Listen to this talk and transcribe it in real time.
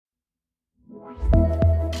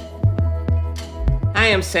I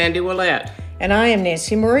am Sandy Willette. And I am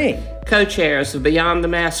Nancy Marie, co-chairs of Beyond the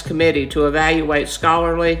Mask Committee to evaluate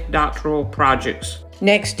scholarly doctoral projects.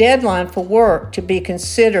 Next deadline for work to be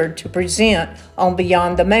considered to present on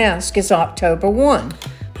Beyond the Mask is October 1.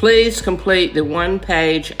 Please complete the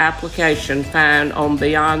one-page application found on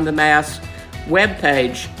Beyond the Mask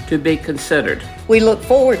webpage to be considered. We look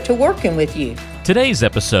forward to working with you. Today's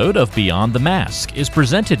episode of Beyond the Mask is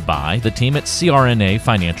presented by the team at CRNA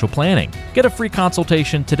Financial Planning. Get a free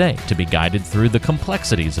consultation today to be guided through the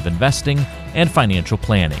complexities of investing and financial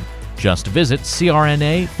planning. Just visit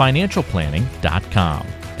crnafinancialplanning.com.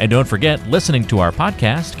 And don't forget, listening to our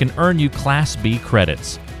podcast can earn you Class B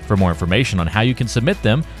credits. For more information on how you can submit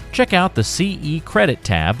them, check out the CE Credit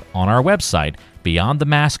tab on our website,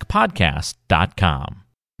 beyondthemaskpodcast.com.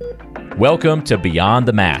 Welcome to Beyond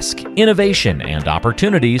the Mask, innovation and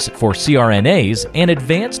opportunities for CRNAs and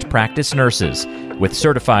advanced practice nurses, with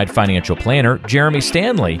certified financial planner Jeremy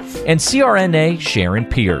Stanley and CRNA Sharon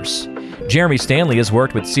Pierce. Jeremy Stanley has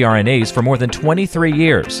worked with CRNAs for more than 23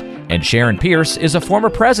 years, and Sharon Pierce is a former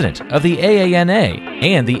president of the AANA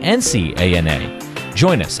and the NCANA.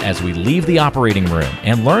 Join us as we leave the operating room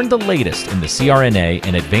and learn the latest in the CRNA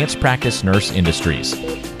and advanced practice nurse industries.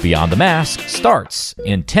 Beyond the Mask starts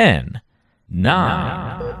in 10,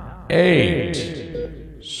 9, 8,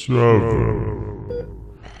 7.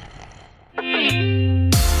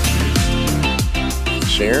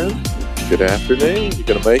 Sharon, good afternoon. You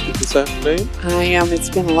gonna make it this afternoon? I am. It's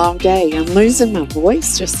been a long day. I'm losing my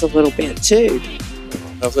voice just a little bit too.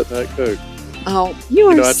 How's that Diet Coke? Oh, you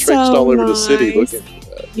are so nice. I traipsed all over the city looking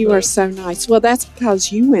for that. You are so nice. Well, that's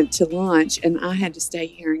because you went to lunch and I had to stay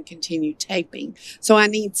here and continue taping. So I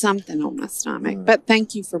need something on my stomach. But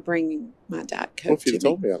thank you for bringing my Diet Coke. Well, if you'd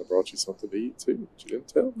told me, I'd have brought you something to eat too. But you didn't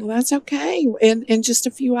tell me. Well, that's okay. In just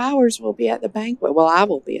a few hours, we'll be at the banquet. Well, I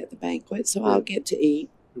will be at the banquet, so I'll get to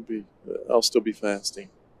eat. I'll still be fasting.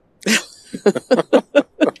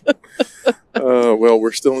 Well,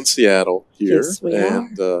 we're still in Seattle here. Yes, we are.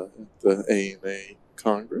 At the AANA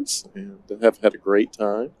Congress, and have had a great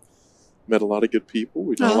time. Met a lot of good people.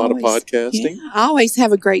 We've done a lot of podcasting. Yeah, I always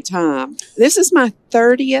have a great time. This is my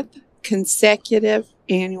 30th consecutive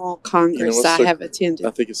annual Congress I have attended. I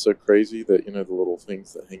think it's so crazy that, the little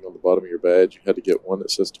things that hang on the bottom of your badge, you had to get one that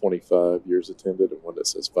says 25 years attended and one that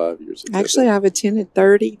says 5 years attended. Actually, I've attended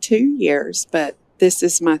 32 years, but this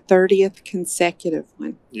is my 30th consecutive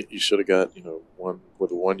one. You should have got, one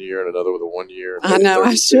with a 1 year and another with a 1 year. I know,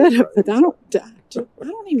 I should have, but I don't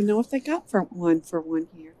even know if they got one for 1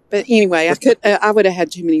 year. But anyway, I would have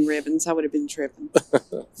had too many ribbons. I would have been tripping.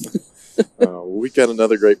 We've got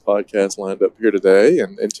another great podcast lined up here today,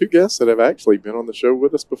 and two guests that have actually been on the show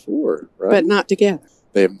with us before, right? But not together.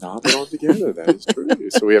 They have not been on together. That is true.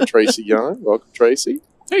 So we have Tracy Young. Welcome, Tracy.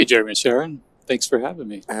 Hey, Jeremy and Sharon. Thanks for having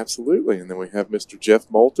me. Absolutely. And then we have Mr. Jeff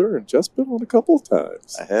Moulter, and Jeff's been on a couple of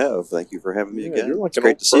times. I have. Thank you for having me again. You're like it's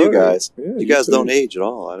great to see you guys. Yeah, you guys don't age at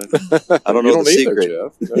all. I don't know the secret.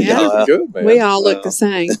 Jeff. Yeah. Good, man. We all look the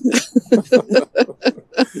same.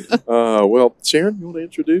 Well, Sharon, you want to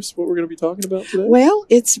introduce what we're going to be talking about today? Well,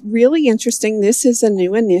 it's really interesting. This is a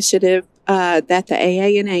new initiative that the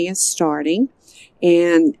AANA is starting,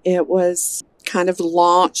 and it was kind of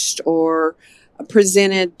launched or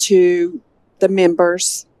presented to the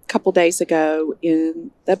members a couple days ago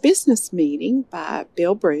in the business meeting by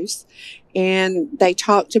Bill Bruce, and they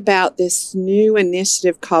talked about this new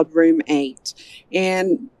initiative called Rm8,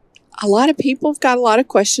 and a lot of people have got a lot of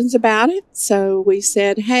questions about it, so we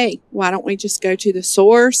said, hey, why don't we just go to the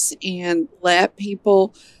source and let the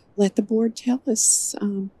board tell us.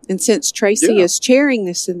 And since Tracy is chairing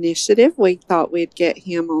this initiative, we thought we'd get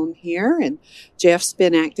him on here, and Jeff's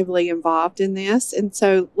been actively involved in this, and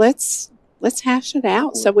so let's hash it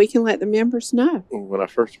out so we can let the members know. When I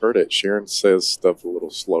first heard it, Sharon says stuff a little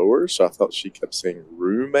slower, so I thought she kept saying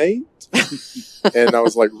roommate. And I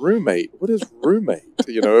was like, roommate? What is roommate?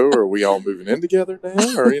 Are we all moving in together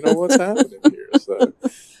now? Or, what's happening here? So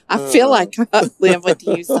I feel like I live with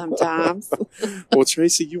you sometimes. Well,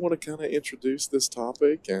 Tracy, you want to kind of introduce this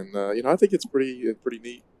topic? And, I think it's a pretty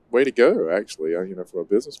neat way to go, actually. From a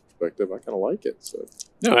business perspective, I kind of like it. So.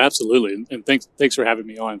 No, absolutely. And thanks for having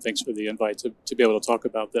me on. Thanks for the invite to be able to talk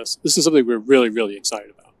about this. This is something we're really, really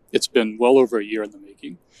excited about. It's been well over a year in the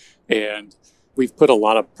making, and we've put a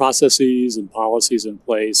lot of processes and policies in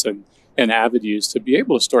place and avenues to be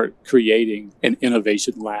able to start creating an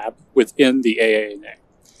innovation lab within the AANA.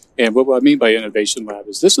 And what I mean by innovation lab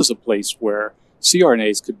is this is a place where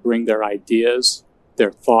CRNAs could bring their ideas,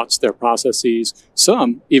 their thoughts, their processes.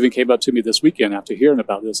 Some even came up to me this weekend after hearing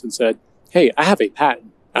about this and said, hey, I have a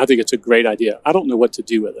patent I think it's a great idea. I don't know what to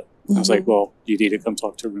do with it. I was like, well, you need to come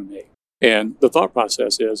talk to Rm8. And the thought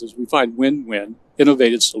process is we find win-win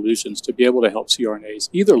innovative solutions to be able to help CRNAs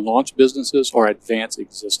either launch businesses or advance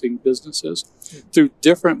existing businesses through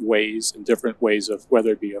different ways of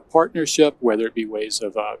whether it be a partnership, whether it be ways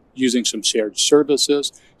of using some shared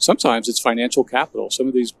services. Sometimes it's financial capital. Some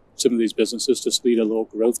of these businesses just need a little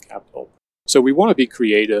growth capital. So we want to be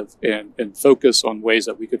creative and focus on ways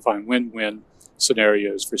that we could find win-win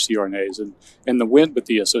scenarios for CRNAs. And the win with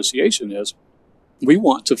the association is we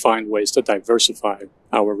want to find ways to diversify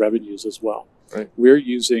our revenues as well. Right. We're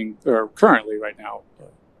currently right now,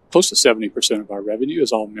 close to 70% of our revenue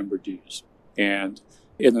is all member dues. And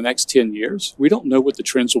in the next 10 years, we don't know what the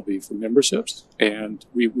trends will be for memberships. And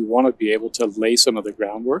we want to be able to lay some of the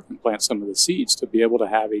groundwork and plant some of the seeds to be able to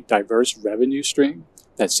have a diverse revenue stream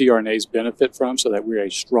that CRNAs benefit from so that we're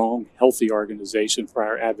a strong, healthy organization for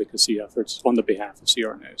our advocacy efforts on the behalf of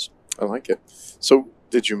CRNAs. I like it. So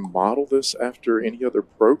did you model this after any other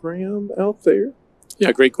program out there?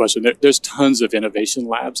 Yeah, great question. There's tons of innovation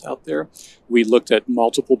labs out there. We looked at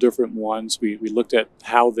multiple different ones. We looked at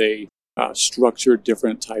how they structured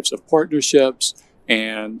different types of partnerships.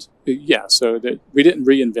 And so that we didn't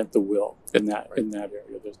reinvent the wheel in that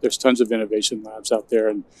area. There's tons of innovation labs out there.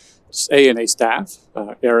 And AANA staff,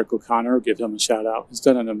 Eric O'Connor, give him a shout out, has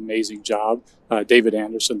done an amazing job. David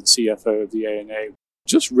Anderson, the CFO of the AANA,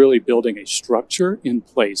 just really building a structure in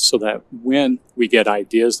place so that when we get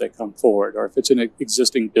ideas that come forward, or if it's an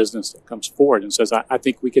existing business that comes forward and says, I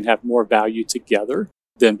think we can have more value together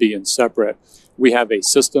than being separate, we have a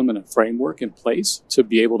system and a framework in place to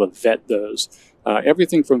be able to vet those.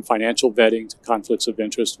 Everything from financial vetting to conflicts of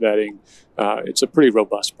interest vetting. It's a pretty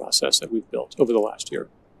robust process that we've built over the last year.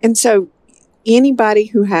 And so anybody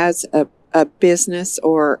who has a business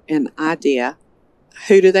or an idea,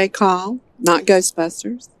 who do they call? Not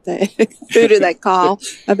Ghostbusters. Who do they call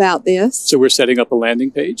about this? So we're setting up a landing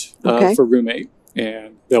page for Rm8,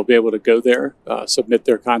 and they'll be able to go there, submit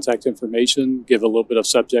their contact information, give a little bit of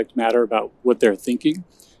subject matter about what they're thinking,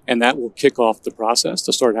 and that will kick off the process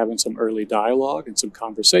to start having some early dialogue and some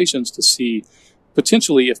conversations to see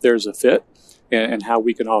potentially if there's a fit and how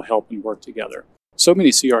we can all help and work together. So many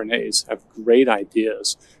CRNAs have great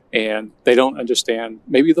ideas, and they don't understand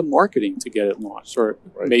maybe the marketing to get it launched or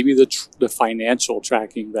maybe the financial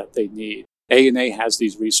tracking that they need. AANA has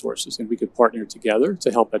these resources, and we could partner together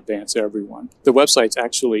to help advance everyone. The website's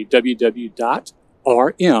actually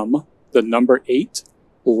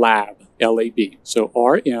www.rm8lab, L-A-B. So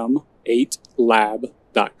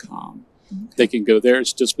rm8lab.com. They can go there.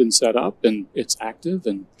 It's just been set up and it's active,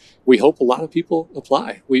 and we hope a lot of people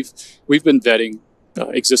apply. We've been vetting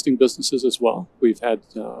existing businesses as well. We've had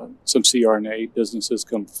some CRNA businesses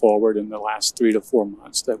come forward in the last 3 to 4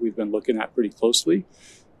 months that we've been looking at pretty closely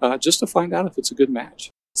just to find out if it's a good match.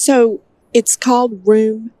 So it's called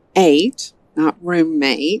Rm8, not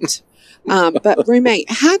Roommate, but Rm8.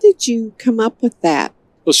 How did you come up with that?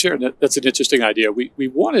 Well, Sharon, that's an interesting idea. We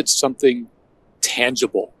wanted something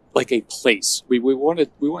tangible, like a place. We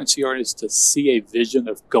wanted CRNAs to see a vision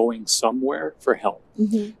of going somewhere for help.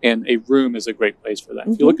 Mm-hmm. And a room is a great place for that.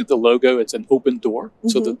 Mm-hmm. If you look at the logo, it's an open door. Mm-hmm.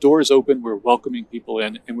 So the door is open. We're welcoming people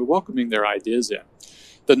in, and we're welcoming their ideas in.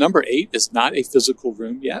 The number 8 is not a physical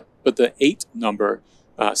room yet, but the 8 number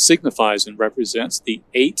signifies and represents the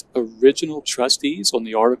 8 original trustees on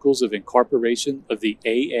the Articles of Incorporation of the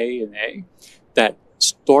AANA that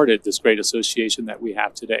started this great association that we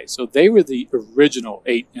have today. So they were the original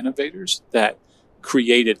 8 innovators that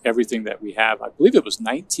created everything that we have. I believe it was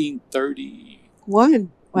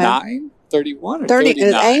 1931. 31 or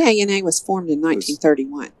 39? AANA was formed in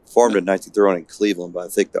 1931. Formed in 1931 in Cleveland, but I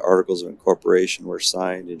think the Articles of Incorporation were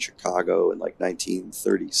signed in Chicago in like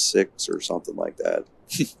 1936 or something like that.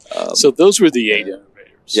 So those were the 8 innovators.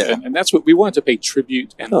 Yeah. And that's what we wanted to pay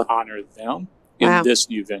tribute and honor them in this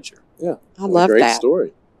new venture. Yeah. I love that. Great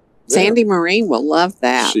story. Sandy Marine will love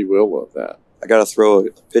that. She will love that. I got to throw a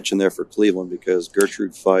pitch in there for Cleveland because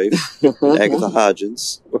Gertrude Fife and Agatha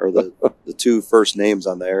Hodgins are the 2 first names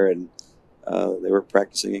on there, and they were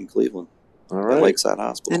practicing in Cleveland at Lakeside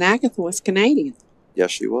Hospital. And Agatha was Canadian.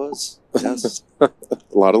 Yes, she was. Yes. A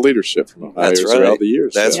lot of leadership from hires throughout the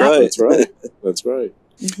years. That's right. That's right.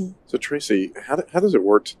 Mm-hmm. So Tracy, how does it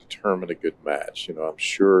work to determine a good match? You know, I'm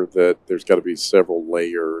sure that there's got to be several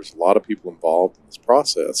layers, a lot of people involved in this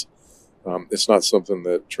process. It's not something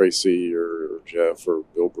that Tracy or Jeff or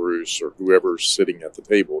Bill Bruce or whoever's sitting at the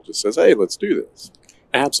table just says, hey, let's do this.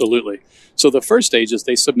 Absolutely. So the first stage is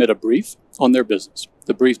they submit a brief on their business.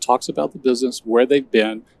 The brief talks about the business, where they've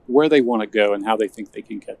been, where they want to go, and how they think they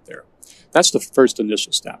can get there. That's the first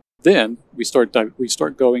initial step. Then we start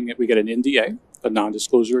going. We get an NDA, a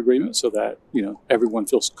non-disclosure agreement, so that everyone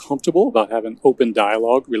feels comfortable about having open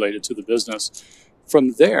dialogue related to the business.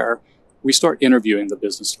 From there, we start interviewing the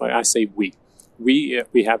business. I say we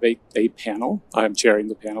have a panel. I'm chairing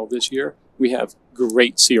the panel this year. We have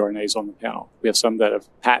great CRNAs on the panel. We have some that have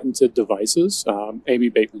patented devices. Amy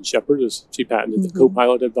Bateman-Shepard, she patented the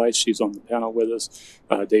Copilot device. She's on the panel with us.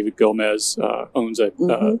 David Gomez owns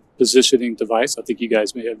a positioning device. I think you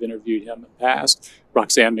guys may have interviewed him in the past.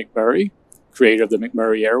 Roxanne McMurray, creator of the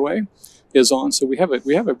McMurray Airway, is on. So we have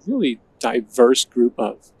a really diverse group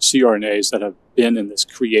of CRNAs that have been in this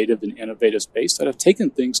creative and innovative space that have taken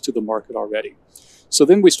things to the market already. So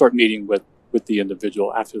then we start meeting with the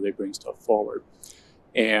individual after they bring stuff forward.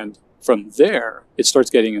 And from there, it starts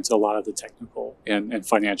getting into a lot of the technical and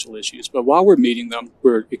financial issues. But while we're meeting them,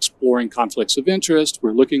 we're exploring conflicts of interest.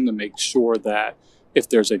 We're looking to make sure that if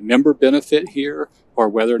there's a member benefit here or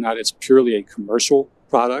whether or not it's purely a commercial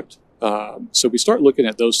product. So we start looking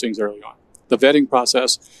at those things early on. The vetting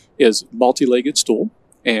process is multi-legged stool,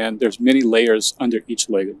 and there's many layers under each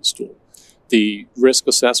leg of the stool. The risk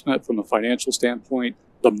assessment from a financial standpoint,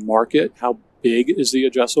 the market, how big is the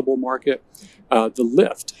addressable market, the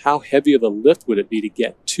lift, how heavy of a lift would it be to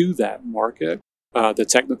get to that market, the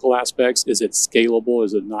technical aspects, is it scalable,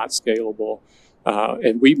 is it not scalable,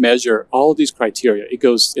 and we measure all of these criteria.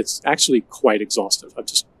 It's actually quite exhaustive. I've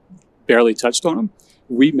just barely touched on them.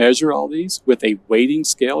 We measure all these with a weighting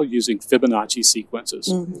scale using Fibonacci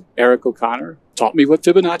sequences. Eric O'Connor taught me what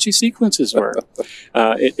Fibonacci sequences were.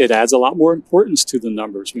 It adds a lot more importance to the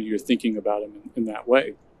numbers when you're thinking about them in that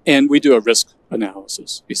way. And we do a risk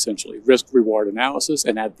analysis, essentially, risk-reward analysis.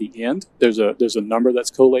 And at the end, there's a number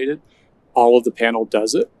that's collated. All of the panel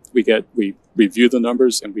does it. We review the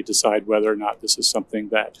numbers and we decide whether or not this is something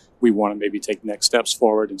that we want to maybe take next steps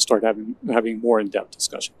forward and start having more in-depth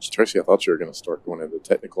discussions. Tracy, I thought you were going to start going into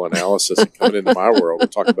technical analysis and coming into my world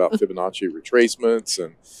and talk about Fibonacci retracements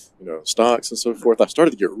and stocks and so forth. I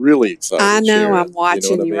started to get really excited. I know. Sharon. I'm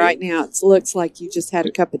watching you right now. It looks like you just had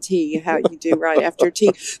a cup of tea, how you do right after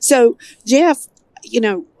tea. So, Jeff,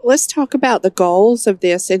 let's talk about the goals of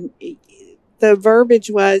this. And the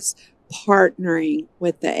verbiage was partnering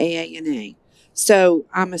with the AANA. So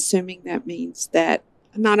I'm assuming that means that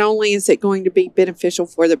not only is it going to be beneficial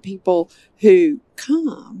for the people who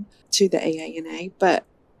come to the AANA, but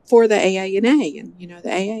for the AANA. And, the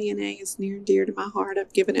AANA is near and dear to my heart.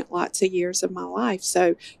 I've given it lots of years of my life.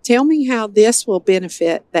 So tell me how this will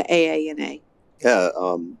benefit the AANA.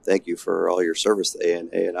 Yeah, thank you for all your service to the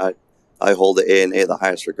AANA. And I hold the AANA the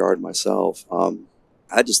highest regard myself.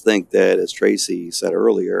 I just think that, as Tracy said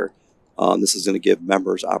earlier, this is going to give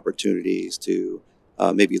members opportunities to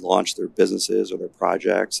maybe launch their businesses or their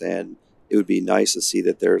projects. And it would be nice to see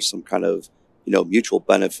that there's some kind of, mutual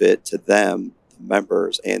benefit to them, the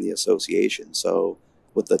members, and the association. So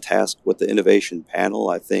with the innovation panel,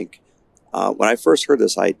 I think when I first heard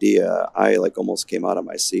this idea, I almost came out of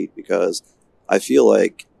my seat, because I feel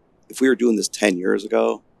like if we were doing this 10 years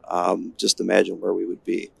ago, just imagine where we would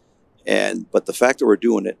be. But the fact that we're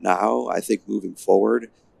doing it now, I think moving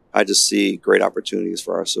forward, I just see great opportunities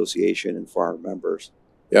for our association and for our members.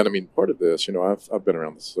 Yeah, and I mean, part of this, I've been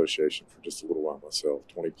around this association for just a little while myself,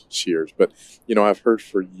 20 plus years, but, I've heard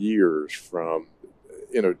for years from,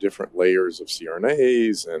 different layers of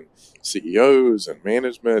CRNAs and CEOs and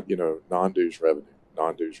management, non-dues revenue.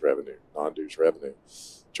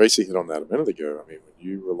 Tracy hit on that a minute ago. I mean, when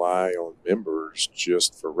you rely on members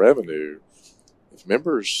just for revenue, if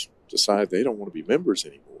members decide they don't want to be members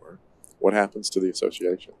anymore, what happens to the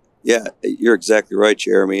association? Yeah, you're exactly right,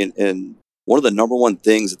 Jeremy. And one of the number one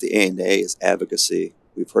things at the AANA is advocacy.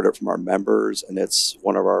 We've heard it from our members, and it's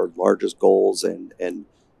one of our largest goals and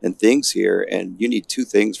things here. And you need two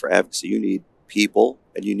things for advocacy. You need people,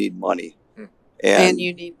 and you need money. And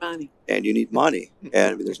you need money. And you need money.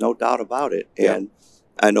 And there's no doubt about it. And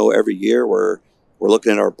I know every year we're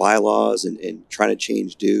looking at our bylaws and trying to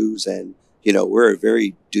change dues. And, we're a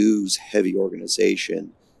very dues-heavy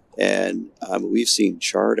organization. And we've seen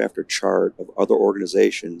chart after chart of other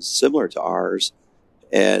organizations similar to ours.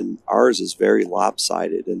 And ours is very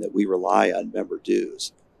lopsided in that we rely on member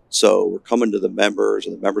dues. So we're coming to the members,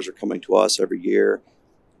 and the members are coming to us every year,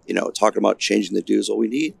 talking about changing the dues. Well, we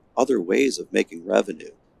need other ways of making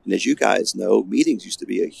revenue. And as you guys know, meetings used to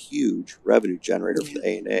be a huge revenue generator for the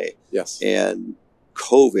AANA. Yes. And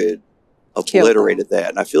COVID obliterated that.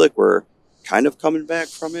 And I feel like we're kind of coming back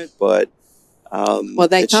from it, but Well,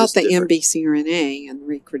 they it's thought just the different. MBCRNA and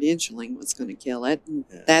recredentialing was going to kill it, and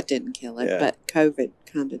that didn't kill it, but COVID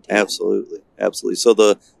kind of did. Absolutely. So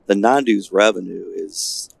the non-dues revenue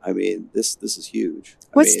is, this is huge.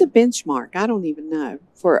 What's the benchmark? I don't even know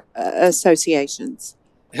for associations.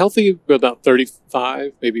 Healthy, about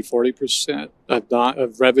 35, maybe 40%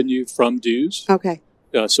 of revenue from dues. Okay.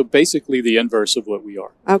 So basically the inverse of what we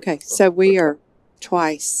are. Okay. So we are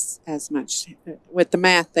twice as much with the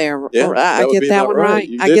math there. Yeah, I get that one right.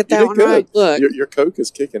 You I did- get you that did one good. right. Look. Your Coke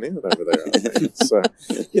is kicking in over there. I think. So,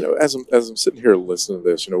 as I'm sitting here listening to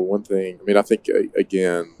this, one thing, I think,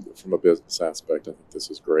 again, from a business aspect, I think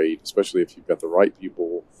this is great, especially if you've got the right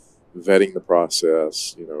people vetting the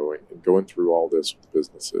process, and going through all this with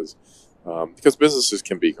businesses. Because businesses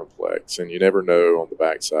can be complex, and you never know on the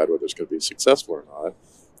backside whether it's going to be successful or not.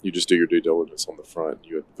 You just do your due diligence on the front, and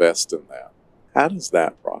you invest in that. How does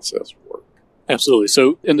that process work? Absolutely.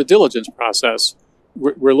 So in the diligence process,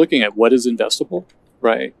 we're looking at what is investable,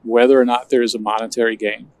 right? Whether or not there is a monetary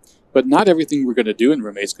gain. But not everything we're going to do in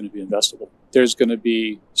Rm8 is going to be investable. There's going to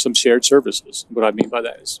be some shared services. What I mean by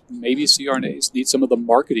that is maybe CRNAs need some of the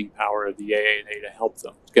marketing power of the AANA to help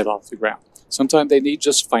them get off the ground. Sometimes they need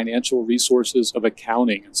just financial resources of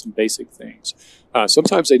accounting and some basic things.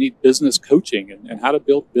 Sometimes they need business coaching and how to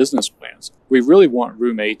build business plans. We really want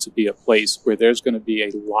Rm8 to be a place where there's going to be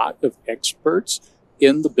a lot of experts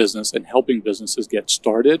in the business and helping businesses get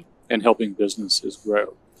started and helping businesses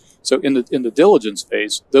grow. So in the diligence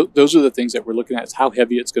phase, those are the things that we're looking at: is how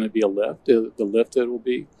heavy it's going to be the lift it will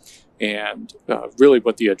be, and really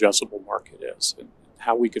what the addressable market is and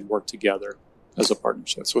how we can work together as a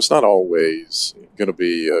partnership. So it's not always going to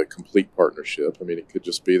be a complete partnership. It could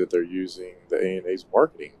just be that they're using the AANA's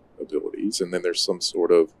marketing abilities, and then there's some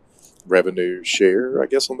sort of revenue share, I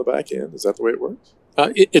guess, on the back end. Is that the way it works?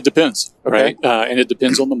 It depends, Okay. right? And it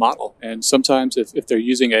depends on the model. And sometimes if they're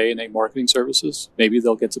using AANA marketing services, maybe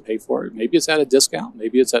they'll get to pay for it. Maybe it's at a discount.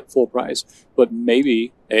 Maybe it's at full price. But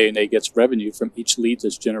maybe AANA gets revenue from each lead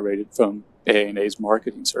that's generated from AANA's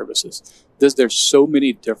marketing services. There's so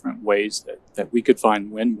many different ways that we could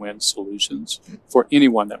find win-win solutions for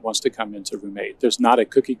anyone that wants to come into Rm8. There's not a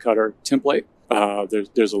cookie-cutter template.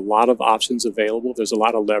 There's a lot of options available. There's a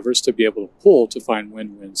lot of levers to be able to pull to find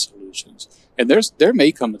win-win solutions. And there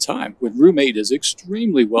may come a time when Rm8 is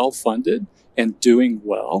extremely well-funded and doing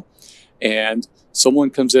well, and someone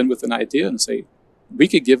comes in with an idea and say, we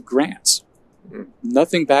could give grants.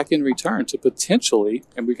 Nothing back in return to potentially,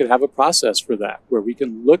 and we could have a process for that where we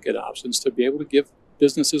can look at options to be able to give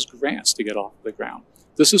businesses grants to get off the ground.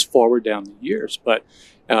 This is forward down the years, but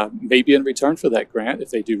maybe in return for that grant,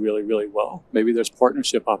 if they do really, really well, maybe there's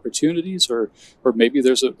partnership opportunities, or maybe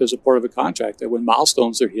there's a part of a contract that when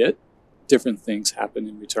milestones are hit, different things happen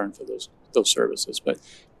in return for those services. But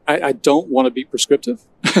I don't want to be prescriptive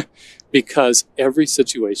because every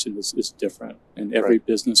situation is different, and every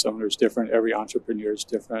business owner is different, every entrepreneur is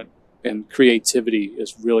different, and creativity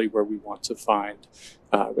is really where we want to find.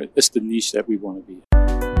 It's the niche that we want to be in.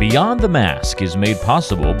 Beyond the Mask is made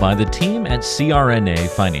possible by the team at CRNA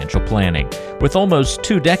Financial Planning. With almost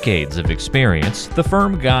 2 decades of experience, the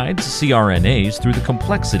firm guides CRNAs through the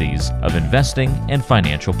complexities of investing and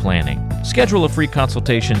financial planning. Schedule a free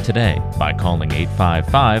consultation today by calling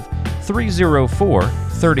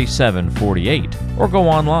 855-304-3748 or go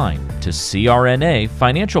online to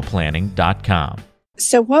crnafinancialplanning.com.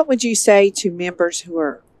 So what would you say to members who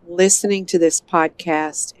are listening to this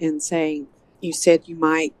podcast and saying, you said you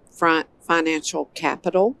might front financial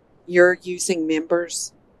capital? You're using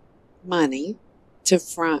members' money to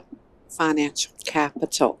front financial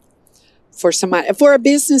capital for somebody, for a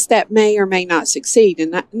business that may or may not succeed.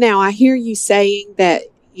 And now I hear you saying that,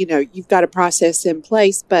 you've got a process in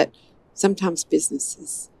place, but sometimes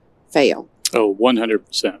businesses fail. Oh,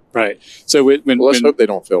 100%. Right. So let's hope they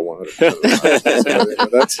don't fail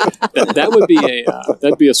 100%.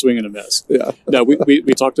 That'd be a swing and a miss. Yeah. No,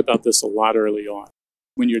 we talked about this a lot early on.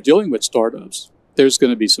 When you're dealing with startups, there's going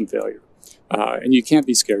to be some failure, and you can't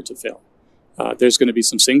be scared to fail. There's going to be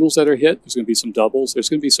some singles that are hit. There's going to be some doubles. There's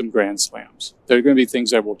going to be some grand slams. There are going to be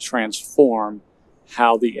things that will transform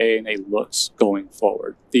how the AANA looks going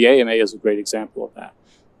forward. The AMA is a great example of that.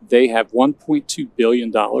 They have $1.2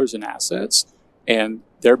 billion in assets, and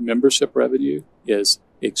their membership revenue is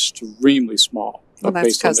extremely small. Well,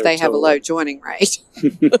 that's because they have a low joining rate.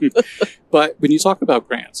 But when you talk about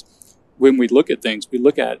grants, when we look at things, we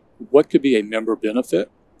look at what could be a member benefit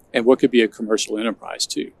and what could be a commercial enterprise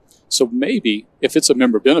too. So maybe if it's a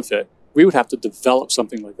member benefit, we would have to develop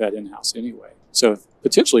something like that in-house anyway. So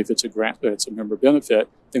potentially if it's a grant, it's a member benefit,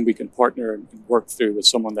 then we can partner and work through with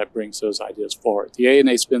someone that brings those ideas forward. The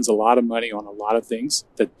AANA spends a lot of money on a lot of things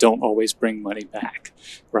that don't always bring money back,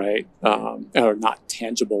 right? Or not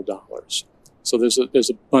tangible dollars. So there's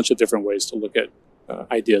a bunch of different ways to look at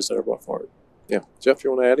ideas that are brought forward. Yeah. Jeff,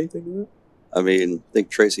 you want to add anything to that? I mean, I think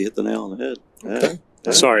Tracy hit the nail on the head. Okay.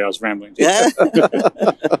 Yeah. Sorry, I was rambling. Yeah.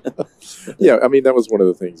 Yeah, I mean, that was one of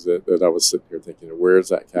the things that I was sitting here thinking, where is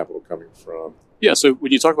that capital coming from? Yeah, so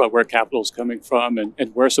when you talk about where capital is coming from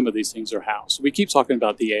and where some of these things are housed, we keep talking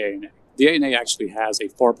about the AANA. The AANA actually has a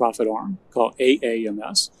for-profit arm called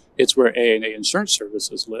AAMS. It's where AANA Insurance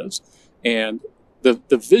Services lives. And the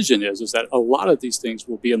vision is that a lot of these things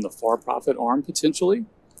will be in the for-profit arm potentially,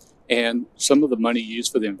 and some of the money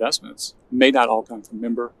used for the investments may not all come from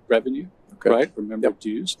member revenue, right, or member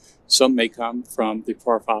dues. Some may come from the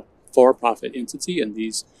for-profit entity, and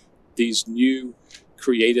these new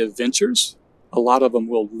creative ventures, a lot of them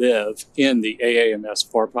will live in the AAMS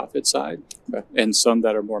for-profit side, and some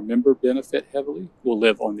that are more member benefit heavily will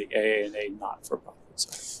live on the AANA not-for-profit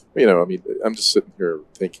side. You know, I mean, I'm just sitting here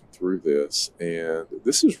thinking through this, and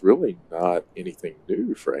this is really not anything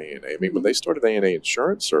new for AANA. I mean, when they started AANA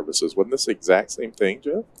Insurance Services, wasn't this the exact same thing,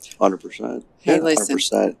 Jeff? 100%. Hey, listen.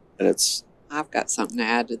 100%. And it's... I've got something to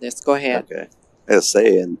add to this. Go ahead. Okay. I gotta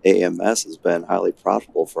say, and AMS has been highly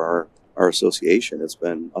profitable for our association. It's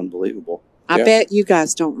been unbelievable. I bet you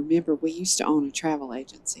guys don't remember, we used to own a travel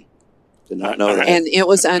agency. Did not know that. And it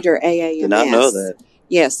was under AAMS. Did not know that.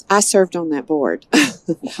 Yes, I served on that board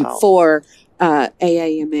Wow. for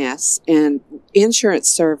AAMS and insurance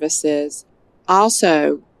services.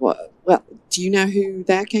 Also, well, do you know who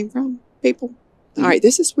that came from, people? Mm-hmm. All right,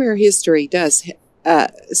 this is where history does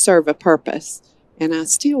serve a purpose. And I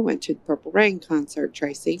still went to the Purple Rain concert,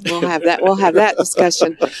 Tracy. We'll have that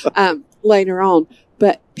discussion later on.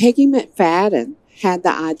 But Peggy McFadden had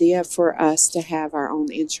the idea for us to have our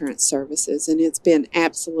own insurance services, and it's been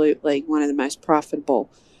absolutely one of the most profitable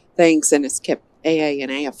things, and it's kept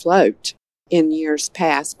AANA afloat in years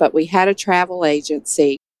past. But we had a travel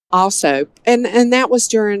agency also, and that was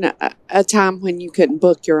during a time when you couldn't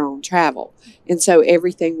book your own travel, and so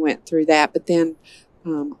everything went through that. But then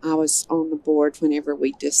I was on the board whenever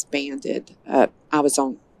we disbanded. I was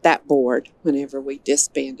on that board whenever we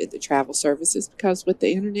disbanded the travel services, because with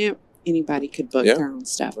the internet, anybody could book their own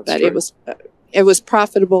stuff. But right. It was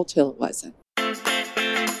profitable till it wasn't.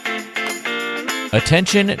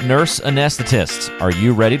 Attention nurse anesthetists. Are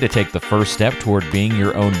you ready to take the first step toward being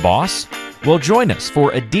your own boss? Well, join us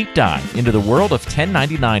for a deep dive into the world of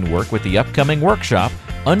 1099 work with the upcoming workshop,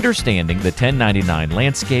 Understanding the 1099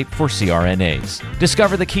 Landscape for CRNAs.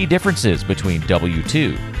 Discover the key differences between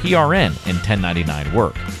W-2, PRN, and 1099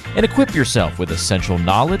 work, and equip yourself with essential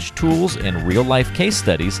knowledge, tools, and real-life case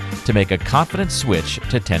studies to make a confident switch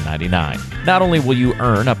to 1099. Not only will you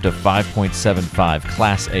earn up to 5.75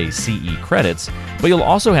 Class A CE credits, but you'll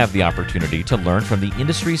also have the opportunity to learn from the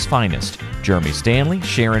industry's finest, Jeremy Stanley,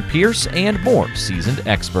 Sharon Pierce, and more seasoned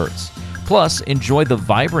experts. Plus, enjoy the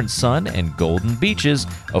vibrant sun and golden beaches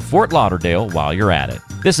of Fort Lauderdale while you're at it.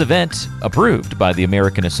 This event, approved by the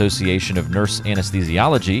American Association of Nurse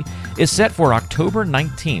Anesthesiology, is set for October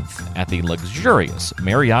 19th at the luxurious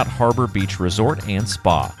Marriott Harbor Beach Resort and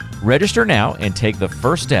Spa. Register now and take the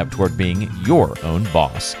first step toward being your own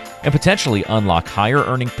boss, and potentially unlock higher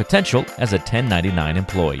earning potential as a 1099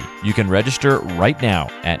 employee. You can register right now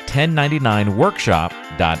at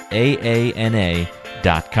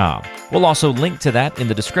 1099workshop.aana.com. We'll also link to that in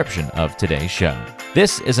the description of today's show.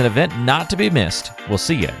 This is an event not to be missed. We'll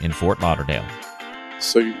see you in Fort Lauderdale.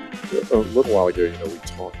 So a little while ago, we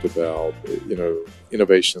talked about,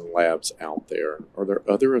 innovation labs out there. Are there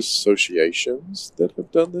other associations that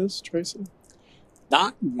have done this, Tracy?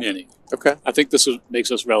 Not many. Okay. I think this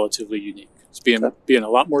makes us relatively unique. It's being a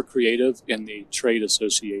lot more creative in the trade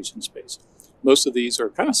association space. Most of these are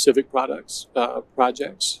kind of civic projects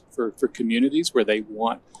for communities where they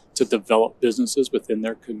want to develop businesses within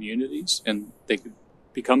their communities, and they could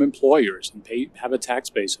become employers and have a tax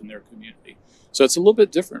base in their community. So it's a little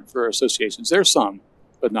bit different for associations. There are some,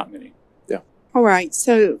 but not many. Yeah. All right.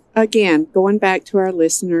 So again, going back to our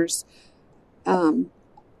listeners, what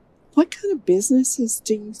kind of businesses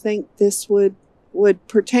do you think this would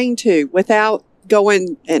pertain to, without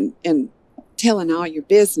going and telling all your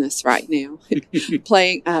business right now,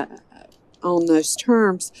 playing on those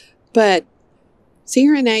terms? But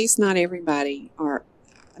CRNAs, not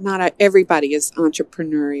everybody is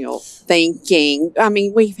entrepreneurial thinking. I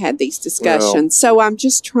mean, we've had these discussions. So I'm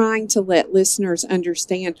just trying to let listeners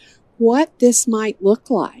understand what this might look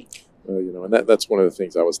like. and that's one of the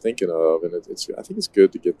things I was thinking of, and I think it's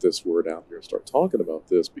good to get this word out here and start talking about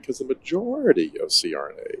this, because the majority of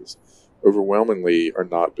CRNAs overwhelmingly are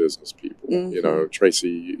not business people. Mm-hmm.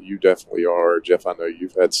 Tracy, you definitely are. Jeff, I know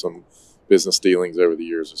you've had some business dealings over the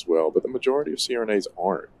years as well, but the majority of CRNAs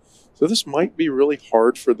aren't. So this might be really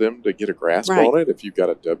hard for them to get a grasp on it. If you've got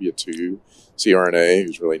a W-2 CRNA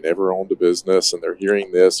who's really never owned a business and they're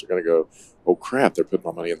hearing this, they're going to go, oh crap, they're putting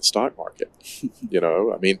my money in the stock market. You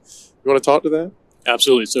want to talk to that?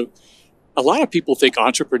 Absolutely. So a lot of people think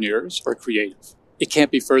entrepreneurs are creative. It can't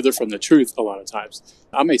be further from the truth a lot of times.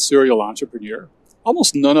 I'm a serial entrepreneur.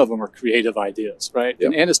 Almost none of them are creative ideas, right?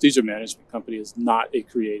 Yep. An anesthesia management company is not a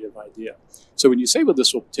creative idea. So when you say what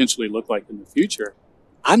this will potentially look like in the future,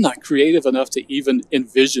 I'm not creative enough to even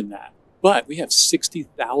envision that. But we have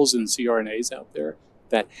 60,000 CRNAs out there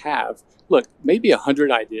that have, maybe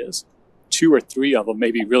 100 ideas. 2 or 3 of them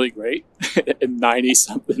may be really great, and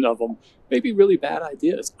 90-something of them may be really bad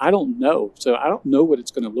ideas. I don't know. So I don't know what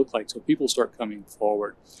it's going to look like till people start coming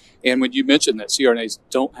forward. And when you mentioned that CRNAs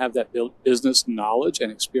don't have that business knowledge and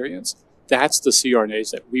experience, that's the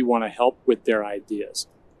CRNAs that we want to help with their ideas,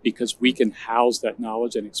 because we can house that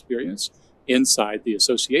knowledge and experience inside the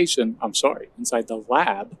inside the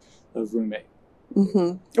lab of Rm8.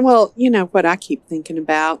 Mm-hmm. Well, what I keep thinking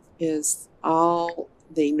about is all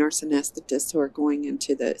the nurse anesthetists who are going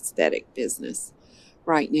into the aesthetic business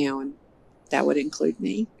right now, and that would include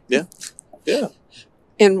me. Yeah.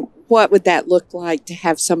 And what would that look like to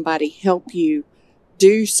have somebody help you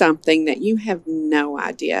do something that you have no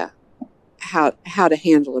idea how to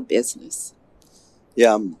handle a business?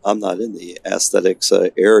 Yeah, I'm not in the aesthetics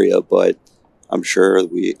area, but I'm sure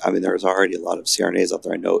there's already a lot of CRNAs out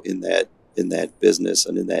there I know in that business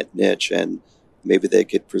and in that niche, and maybe they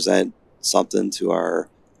could present something to our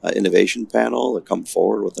innovation panel to come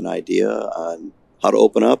forward with an idea on how to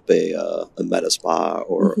open up a meta spa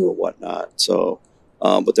or whatnot. So,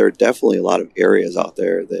 but there are definitely a lot of areas out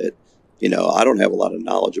there that, I don't have a lot of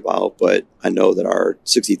knowledge about, but I know that our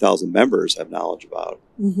 60,000 members have knowledge about.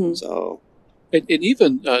 Mm-hmm. So. And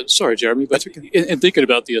even, sorry, Jeremy, but in thinking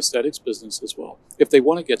about the aesthetics business as well, if they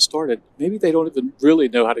want to get started, maybe they don't even really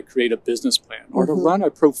know how to create a business plan or to run a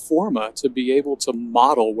pro forma to be able to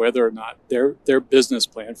model whether or not their business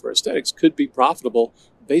plan for aesthetics could be profitable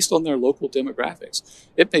based on their local demographics.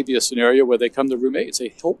 It may be a scenario where they come to Rm8 and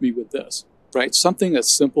say, help me with this, right? Something as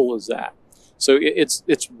simple as that. So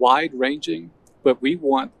it's wide ranging, but we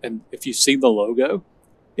want, and if you've seen the logo,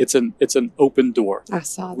 it's an open door. I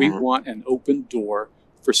saw that. We want an open door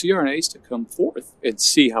for CRNAs to come forth and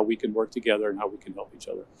see how we can work together and how we can help each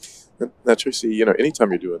other. Now, Tracy, anytime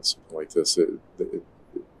you're doing something like this,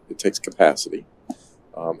 it takes capacity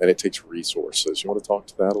and it takes resources. You want to talk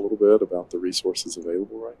to that a little bit about the resources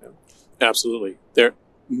available right now? Absolutely. They're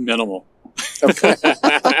minimal. Okay.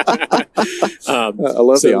 I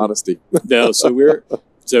love the honesty. No, so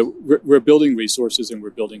we're building resources and we're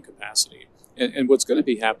building capacity. And what's going to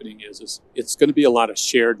be happening is it's going to be a lot of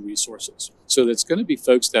shared resources. So it's going to be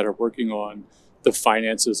folks that are working on the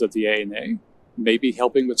finances of the AANA, maybe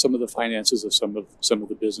helping with some of the finances of some of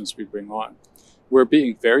the business we bring on. We're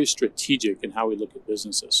being very strategic in how we look at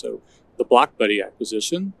businesses. So the Block Buddy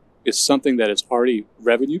acquisition is something that is already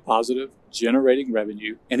revenue positive, generating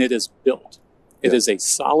revenue, and it is built. It is a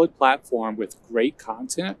solid platform with great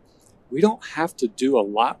content. We don't have to do a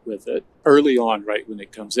lot with it early on, right when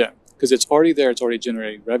it comes in, because it's already there, it's already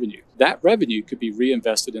generating revenue. That revenue could be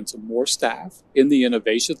reinvested into more staff in the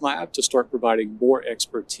innovation lab to start providing more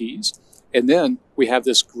expertise. And then we have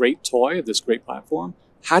this great toy, this great platform.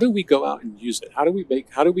 How do we go out and use it? How do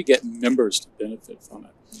we get members to benefit from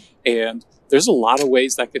it? And there's a lot of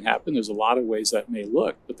ways that can happen. There's a lot of ways that may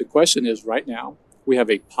look. But the question is, right now, we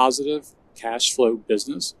have a positive cash flow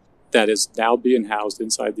business that is now being housed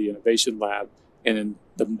inside the innovation lab. And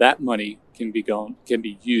that money can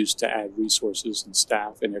be used to add resources and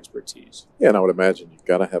staff and expertise. Yeah, and I would imagine you've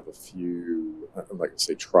got to have a few, I'm not going to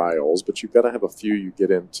say trials, but you've got to have a few you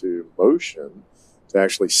get into motion to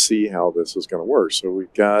actually see how this is going to work. So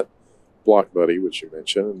we've got Block Buddy, which you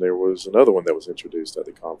mentioned, and there was another one that was introduced at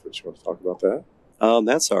the conference. You want to talk about that?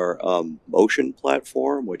 That's our motion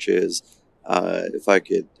platform, which is, if I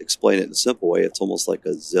could explain it in a simple way, it's almost like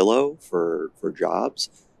a Zillow for jobs.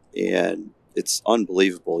 And it's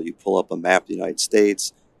unbelievable. You pull up a map of the United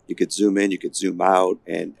States, you could zoom in, you could zoom out,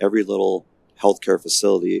 and every little healthcare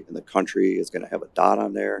facility in the country is going to have a dot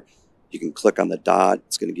on there. You can click on the dot.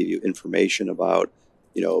 It's going to give you information about,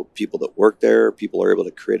 people that work there. People are able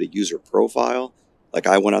to create a user profile. Like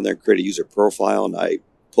I went on there and created a user profile, and I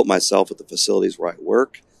put myself at the facilities where I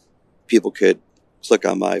work. People could click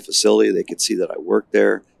on my facility. They could see that I work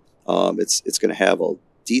there. It's going to have a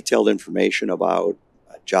detailed information about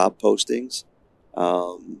job postings.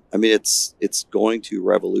 I mean, it's going to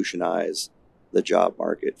revolutionize the job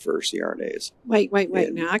market for CRNAs. Wait.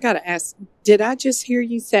 Now I got to ask, did I just hear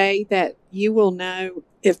you say that you will know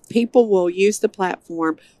if people will use the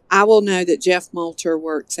platform? I will know that Jeff Moulter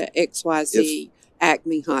works at XYZ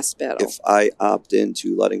Acme Hospital. If I opt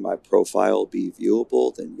into letting my profile be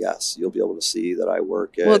viewable, then yes, you'll be able to see that I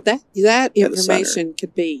work at. Well, that information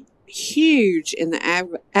could be huge in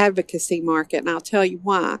the advocacy market, and I'll tell you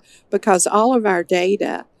why. Because all of our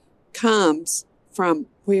data comes from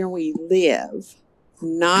where we live,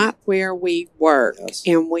 not where we work. Yes.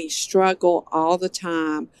 And we struggle all the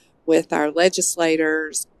time with our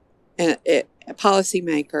legislators and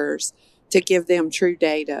policymakers to give them true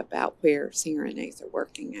data about where CRNAs are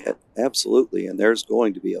working at. Absolutely. And there's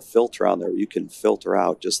going to be a filter on there where you can filter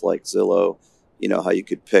out, just like Zillow, you know, how you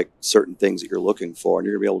could pick certain things that you're looking for, and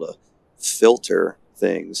you're going to be able to filter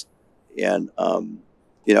things. And,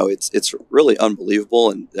 you know, it's really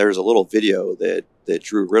unbelievable. And there's a little video that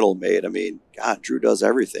Drew Riddle made. I mean, God, Drew does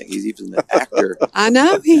everything. He's even an actor. I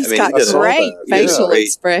know. He's got he great facial great,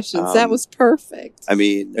 expressions. That was perfect. I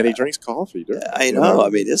mean, and he drinks coffee. I know. I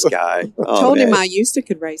mean, this guy. I told him I used to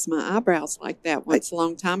could raise my eyebrows like that once a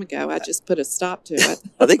long time ago. I just put a stop to it.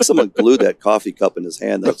 I think someone glued that coffee cup in his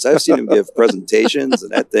hand, though, because I've seen him give presentations,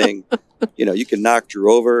 and that thing, you know, you can knock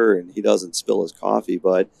Drew over and he doesn't spill his coffee.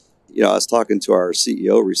 But, you know, I was talking to our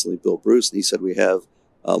CEO recently, Bill Bruce, and he said we have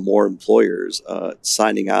more employers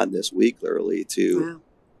signing on this week, literally, to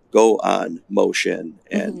go on motion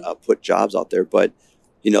and put jobs out there. But,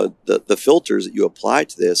 you know, the filters that you apply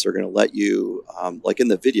to this are going to let you, like in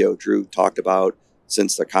the video, Drew talked about,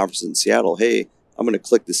 since the conference in Seattle, hey, I'm going to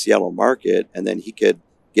click the Seattle market, and then he could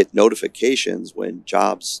get notifications when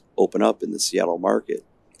jobs open up in the Seattle market.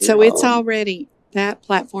 So it's already, that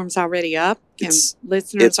platform's already up? Can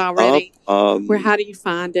listeners already? Up, how do you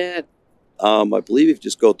find it? I believe if you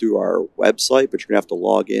just go through our website, but you're going to have to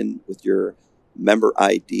log in with your member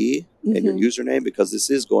ID and your username, because this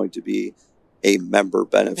is going to be a member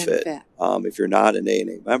benefit. If you're not an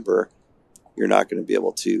AANA member, you're not going to be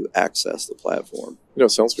able to access the platform. You know, it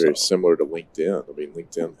sounds very similar to LinkedIn. I mean,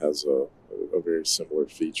 LinkedIn has a very similar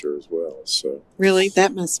feature as well. So really,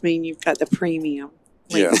 that must mean you've got the premium.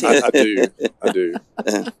 LinkedIn. Yeah, I do.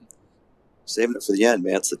 Saving it for the end,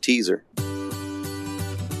 man. It's the teaser.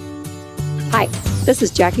 Hi, this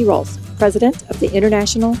is Jackie Rolls, President of the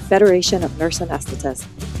International Federation of Nurse Anesthetists,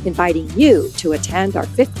 inviting you to attend our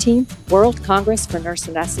 15th World Congress for Nurse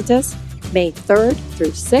Anesthetists, May 3rd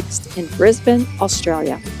through 6th in Brisbane,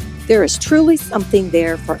 Australia. There is truly something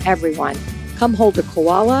there for everyone. Come hold a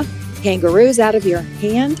koala, kangaroos out of your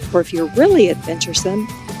hand, or if you're really adventuresome,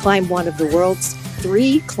 climb one of the world's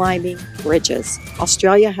 3 climbing bridges.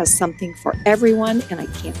 Australia has something for everyone, and I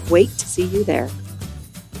can't wait to see you there.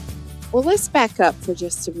 Well, let's back up for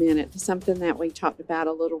just a minute to something that we talked about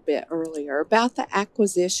a little bit earlier about the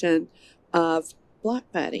acquisition of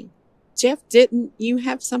BlockBuddy. Jeff, didn't you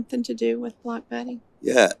have something to do with BlockBuddy?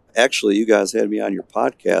 Yeah, actually, you guys had me on your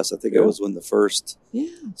podcast. I think it was when the first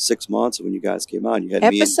 6 months when you guys came on. You had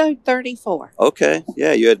episode 34. Okay,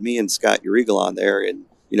 yeah, you had me and Scott Urigal on there, and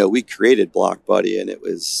you know we created BlockBuddy, and it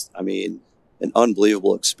was, I mean, an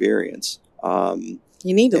unbelievable experience.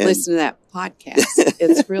 You need to listen to that podcast.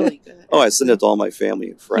 It's really good. I send it to all my family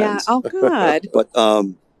and friends. Yeah, good. But,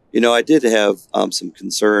 you know, I did have some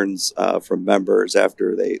concerns from members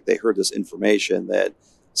after they heard this information that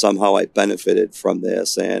somehow I benefited from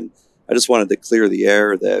this. And I just wanted to clear the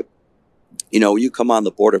air that, you know, you come on the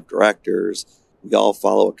board of directors, we all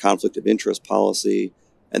follow a conflict of interest policy.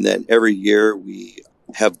 And then every year we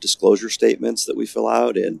have disclosure statements that we fill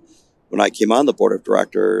out. And when I came on the board of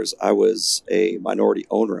directors, I was a minority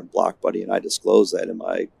owner in BlockBuddy, and I disclosed that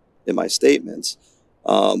in my statements.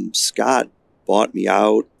 Scott bought me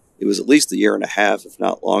out. It was at least a year and a half, if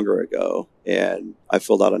not longer ago, and I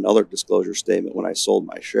filled out another disclosure statement when I sold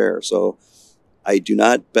my share. So I do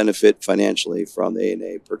not benefit financially from the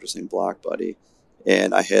AANA purchasing BlockBuddy,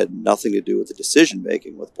 and I had nothing to do with the decision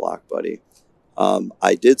making with BlockBuddy.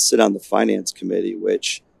 I did sit on the finance committee,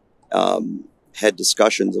 which had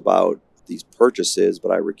discussions about these purchases, but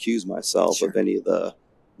I recused myself of any of the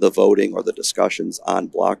voting or the discussions on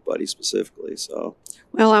BlockBuddy specifically. So,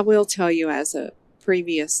 well, I will tell you, as a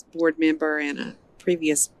previous board member and a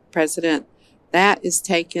previous president, that is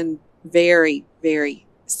taken very, very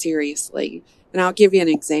seriously. And I'll give you an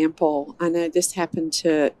example. I know this happened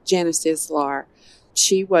to Janice Islar.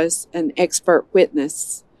 She was an expert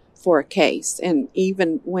witness for a case and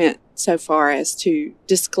even went so far as to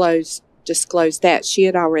disclose disclose that. She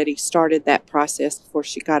had already started that process before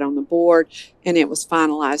she got on the board, and it was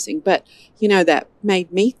finalizing. But, that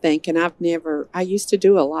made me think, and I used to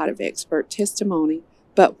do a lot of expert testimony,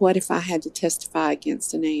 but what if I had to testify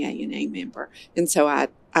against an AANA member? And so I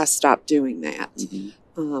stopped doing that.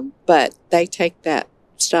 Mm-hmm. But they take that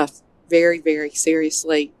stuff very, very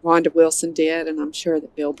seriously. Wanda Wilson did, and I'm sure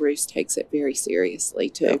that Bill Bruce takes it very seriously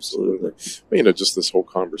too. Absolutely. Well, just this whole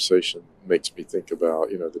conversation makes me think about,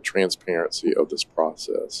 the transparency of this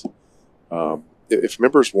process. If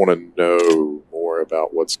members want to know more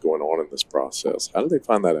about what's going on in this process, how do they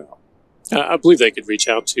find that out? I believe they could reach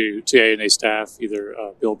out to AANA staff, either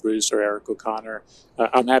Bill Bruce or Eric O'Connor.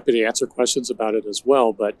 I'm happy to answer questions about it as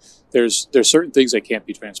well, but there's certain things that can't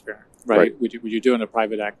be transparent, right? When you're doing a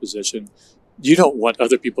private acquisition, you don't want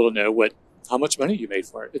other people to know how much money you made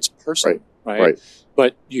for it. It's personal, right?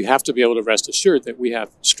 But you have to be able to rest assured that we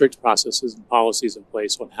have strict processes and policies in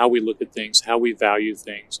place on how we look at things, how we value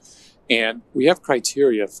things, and we have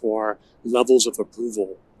criteria for levels of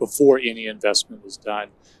approval before any investment is done.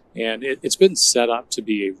 And it's been set up to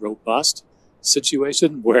be a robust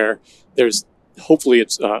situation where hopefully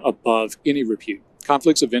it's above any repute.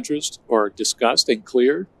 Conflicts of interest are discussed and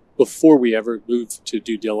cleared before we ever move to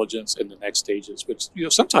due diligence in the next stages, which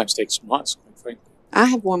sometimes takes months, quite frankly. I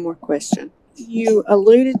have one more question. You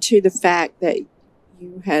alluded to the fact that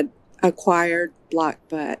you had acquired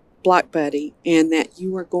BlockBuddy and that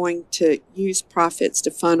you were going to use profits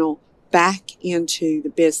to funnel back into the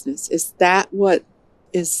business. Is that what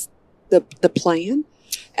is the plan?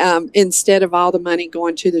 Instead of all the money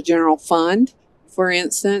going to the general fund, for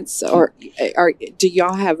instance, or do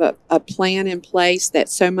y'all have a plan in place that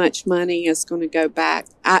so much money is going to go back?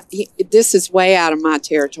 This is way out of my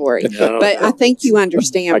territory, but I think you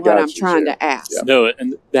understand what I'm trying to ask. Yeah. No,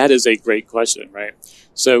 and that is a great question, right?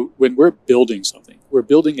 So when we're building something, we're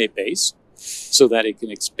building a base so that it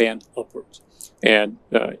can expand upwards. And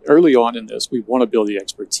early on in this, we want to build the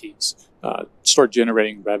expertise, start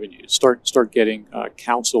generating revenue, start getting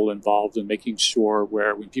counsel involved and making sure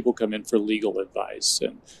when people come in for legal advice.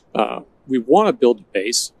 And we want to build a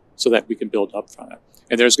base so that we can build up from it.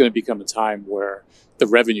 And there's going to become a time where the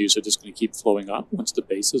revenues are just going to keep flowing up once the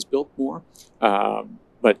base is built more.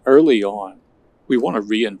 But early on, we want to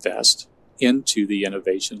reinvest into the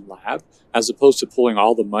innovation lab as opposed to pulling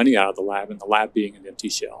all the money out of the lab and the lab being an empty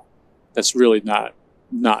shell. That's really not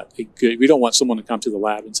a good. We don't want someone to come to the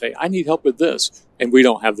lab and say, I need help with this, and we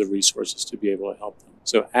don't have the resources to be able to help them.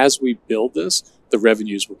 So as we build this, the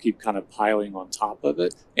revenues will keep kind of piling on top of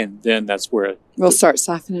it, and then that's where we'll start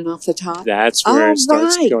siphoning off the top. That's where it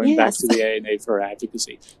starts going back to the AANA for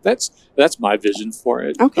advocacy. That's my vision for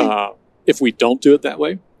it. Okay. If we don't do it that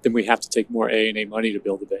way, then we have to take more AANA money to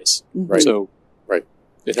build the base. Mm-hmm. Right. So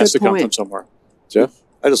it has to come from somewhere. Jeff?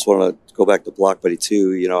 I just want to go back to BlockBuddy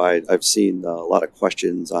too. I've seen a lot of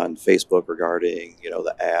questions on Facebook regarding,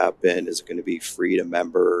 the app and is it going to be free to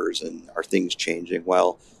members and are things changing?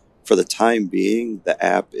 Well, for the time being, the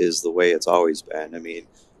app is the way it's always been. I mean,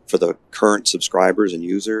 for the current subscribers and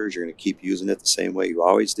users, you're going to keep using it the same way you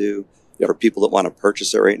always do. Yep. For people that want to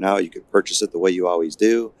purchase it right now, you could purchase it the way you always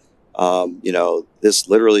do.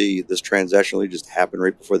 This transaction just happened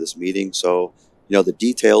right before this meeting. So, the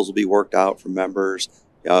details will be worked out for members.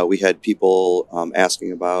 We had people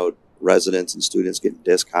asking about residents and students getting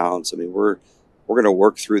discounts. I mean, we're going to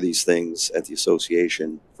work through these things at the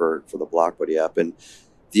association for the BlockBuddy app. And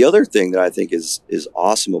the other thing that I think is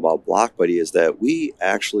awesome about BlockBuddy is that we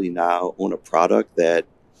actually now own a product that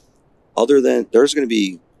there's going to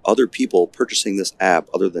be other people purchasing this app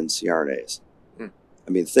other than CRNAs. I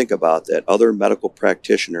mean, think about that. Other medical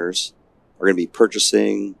practitioners are going to be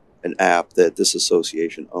purchasing an app that this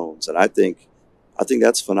association owns. And I think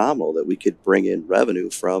that's phenomenal that we could bring in revenue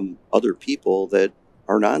from other people that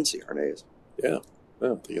are non-CRNAs. Yeah,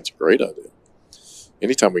 I think it's a great idea.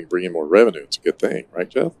 Anytime we can bring in more revenue, it's a good thing, right,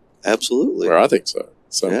 Jeff? Absolutely. Well, I think so.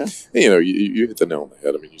 So, yeah. You hit the nail on the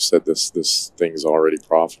head. I mean, you said this thing is already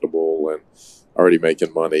profitable and already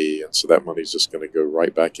making money, and so that money's just going to go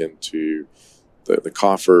right back into the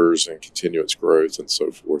coffers and continue its growth and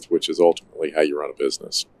so forth, which is ultimately how you run a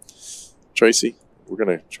business. Tracy, we're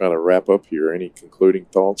going to try to wrap up here. Any concluding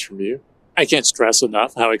thoughts from you? I can't stress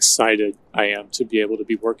enough how excited I am to be able to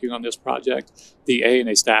be working on this project. The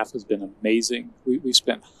AANA staff has been amazing. We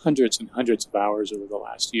spent hundreds and hundreds of hours over the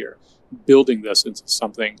last year building this into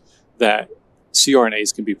something that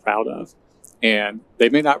CRNAs can be proud of. And they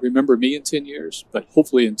may not remember me in 10 years, but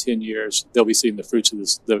hopefully in 10 years, they'll be seeing the fruits of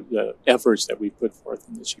the efforts that we've put forth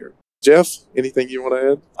in this year. Jeff, anything you want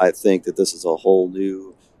to add? I think that this is a whole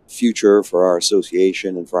new future for our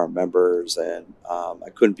association and for our members, and I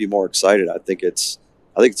couldn't be more excited. I think it's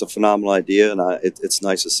a phenomenal idea, and it's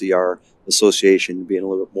nice to see our association being a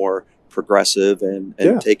little bit more progressive and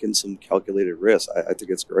taking some calculated risks. I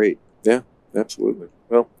think it's great. Yeah, absolutely.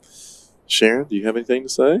 Well, Sharon, do you have anything to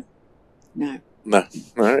say? No. No.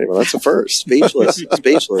 All right. Well, that's a first. Speechless.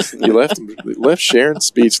 You left Sharon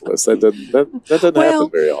speechless. That doesn't happen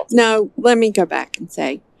very often. No, let me go back and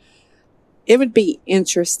say, it would be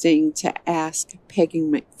interesting to ask Peggy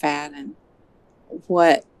McFadden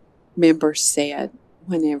what members said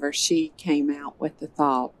whenever she came out with the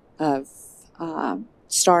thought of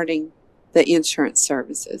starting the insurance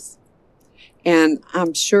services. And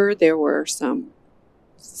I'm sure there were some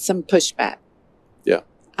pushback. Yeah.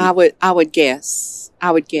 I would guess,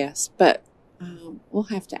 but we'll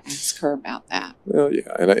have to ask her about that. Well,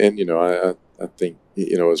 yeah, and I think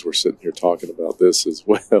as we're sitting here talking about this as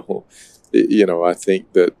well, I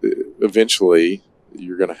think that eventually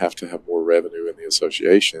you're going to have more revenue in the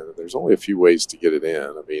association, and there's only a few ways to get it in.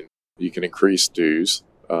 I mean, you can increase dues,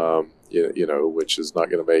 which is not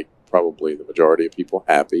going to make probably the majority of people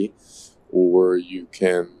happy, or you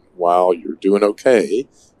can, while you're doing okay,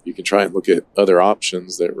 you can try and look at other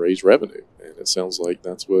options that raise revenue. And it sounds like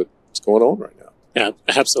that's what's going on right now. Yeah,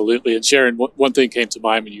 absolutely. And Sharon, one thing came to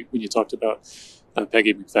mind when you talked about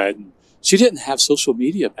Peggy McFadden. She didn't have social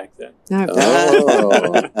media back then. No.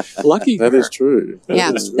 Oh, lucky that her. is true.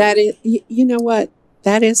 That is. You know what?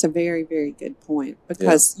 That is a very, very good point,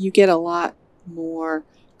 because you get a lot more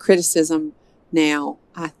criticism now,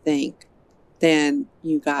 I think, than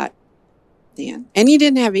you got then. And you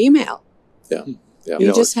didn't have email. Yeah. Yeah.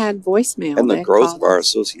 You just had voicemail. And the growth of our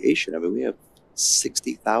association. I mean, we have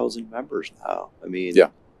 60,000 members now. I mean,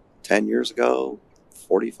 10 years ago,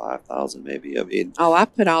 45,000 maybe. I mean, I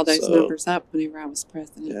put all those numbers up whenever I was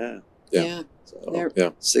president. Yeah.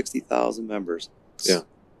 So 60,000 members. Yeah,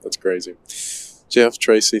 that's crazy. Jeff,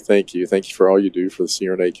 Tracy, thank you. Thank you for all you do for the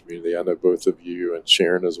CRNA community. I know both of you and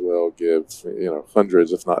Sharon as well give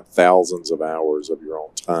hundreds, if not thousands, of hours of your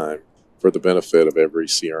own time for the benefit of every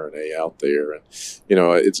CRNA out there. And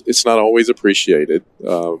it's not always appreciated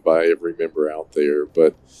by every member out there,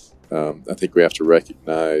 but I think we have to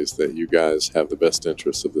recognize that you guys have the best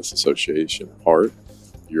interests of this association at heart.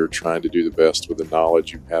 You're trying to do the best with the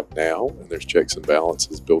knowledge you have now, and there's checks and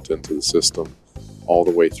balances built into the system all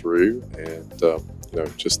the way through. And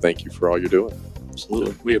just thank you for all you're doing.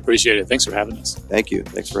 Absolutely. We appreciate it. Thanks for having us. Thank you.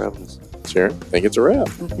 Thanks for having us. Sharon, I think it's a wrap.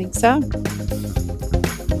 I think so.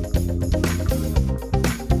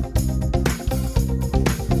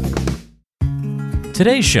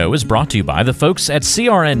 Today's show is brought to you by the folks at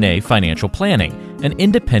CRNA Financial Planning, an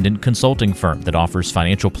independent consulting firm that offers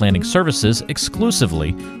financial planning services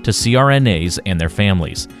exclusively to CRNAs and their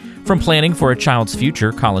families. From planning for a child's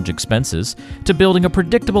future college expenses to building a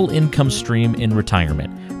predictable income stream in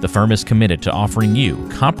retirement, the firm is committed to offering you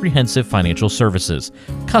comprehensive financial services,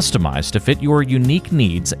 customized to fit your unique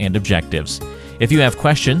needs and objectives. If you have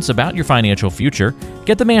questions about your financial future,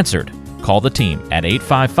 get them answered. Call the team at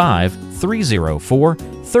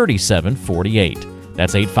 855-304-3748.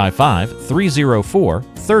 That's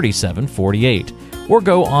 855-304-3748. Or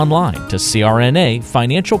go online to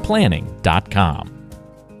crnafinancialplanning.com.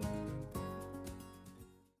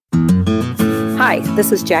 Hi,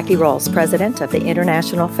 this is Jackie Rolls, President of the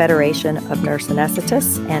International Federation of Nurse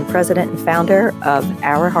Anesthetists and President and founder of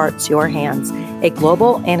Our Hearts, Your Hands, a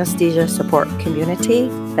global anesthesia support community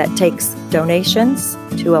that takes donations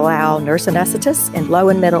to allow nurse anesthetists in low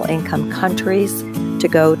and middle income countries to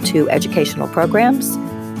go to educational programs,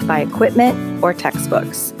 buy equipment, or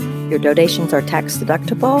textbooks. Your donations are tax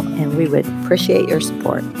deductible, and we would appreciate your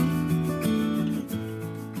support.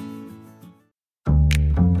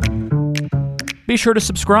 Be sure to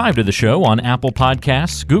subscribe to the show on Apple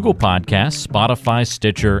Podcasts, Google Podcasts, Spotify,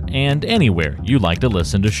 Stitcher, and anywhere you like to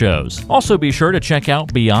listen to shows. Also be sure to check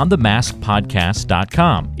out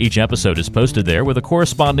BeyondTheMaskPodcast.com. Each episode is posted there with a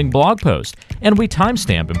corresponding blog post, and we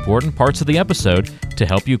timestamp important parts of the episode to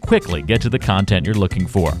help you quickly get to the content you're looking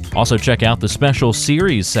for. Also check out the special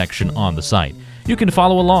series section on the site. You can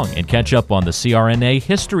follow along and catch up on the CRNA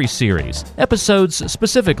History Series, episodes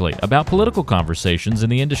specifically about political conversations in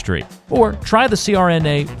the industry. Or try the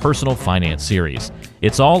CRNA Personal Finance Series.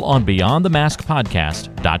 It's all on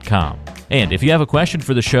BeyondTheMaskPodcast.com. And if you have a question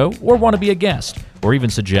for the show or want to be a guest or even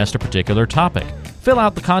suggest a particular topic, fill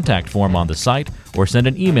out the contact form on the site or send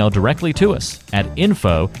an email directly to us at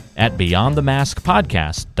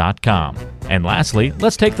info@BeyondTheMaskPodcast.com. And lastly,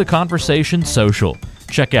 let's take the conversation social.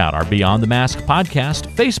 Check out our Beyond the Mask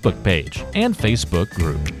podcast Facebook page and Facebook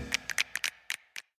group.